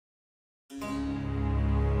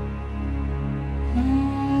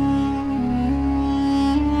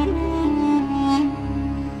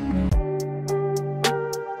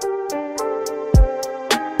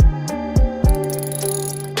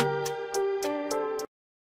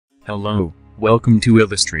Hello, welcome to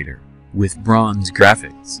Illustrator, with bronze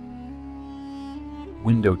graphics.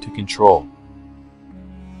 Window to control.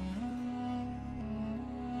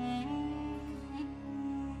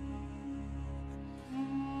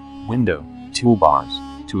 Window,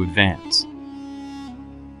 toolbars, to advance.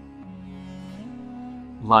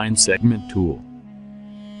 Line segment tool.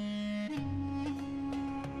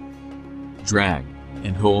 Drag,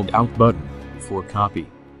 and hold out button, for copy.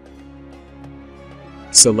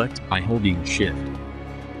 Select by holding Shift.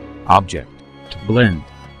 Object, to blend,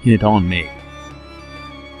 hit on Make.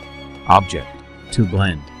 Object, to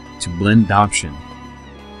blend option.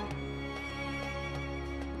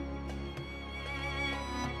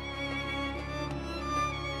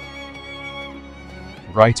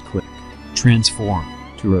 Right-click, transform,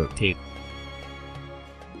 to rotate.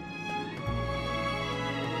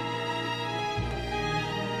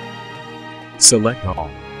 Select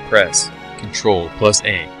all, press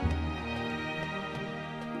Ctrl+A.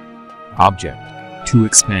 Object, to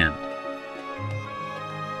expand.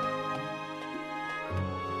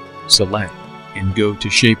 Select, and go to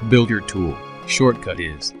Shape Builder tool. Shortcut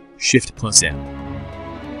is Shift+M.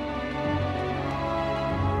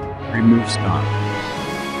 Remove spot.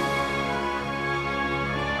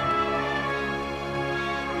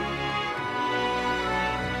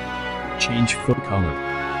 Change font color.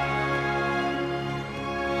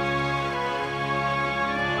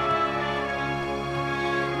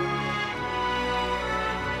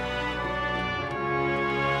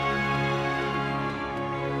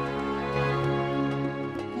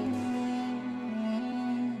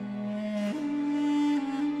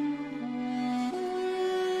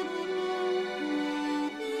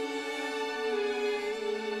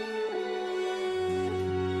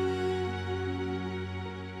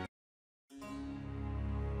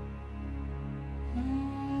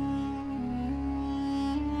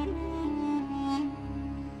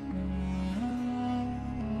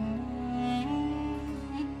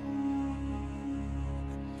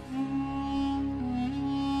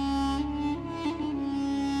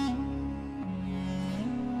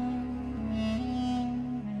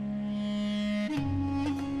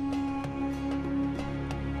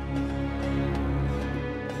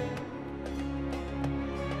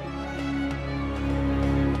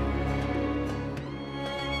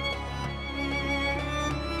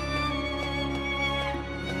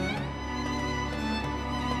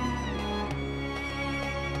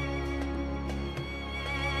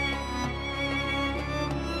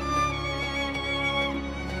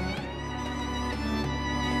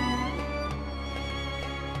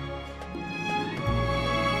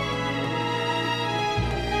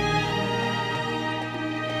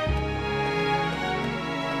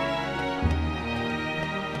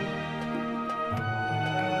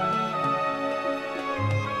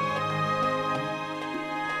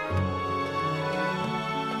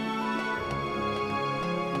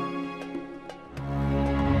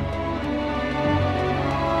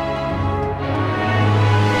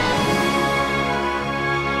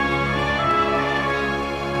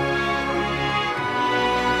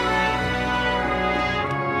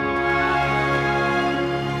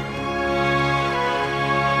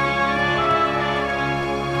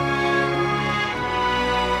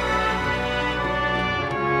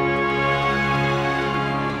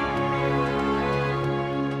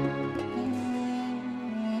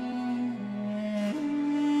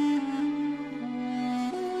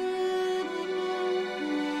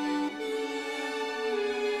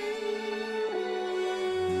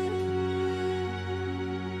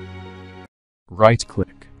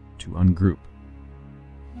 Right-click, to ungroup.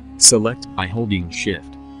 Select by holding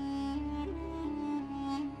Shift.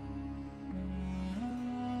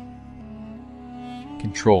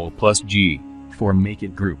 Ctrl+G, for make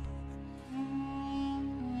it group.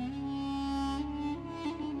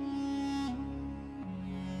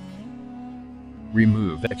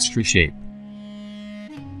 Remove extra shape.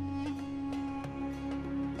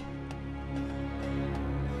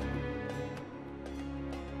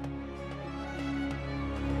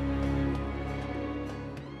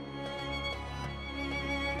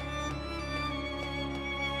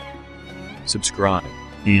 Subscribe,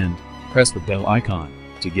 and press the bell icon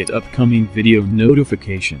to get upcoming video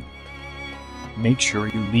notification. Make sure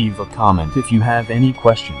you leave a comment if you have any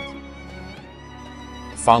questions.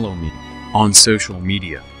 Follow me on social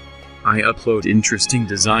media. I upload interesting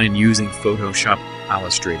design using Photoshop,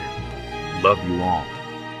 Illustrator, Love you all.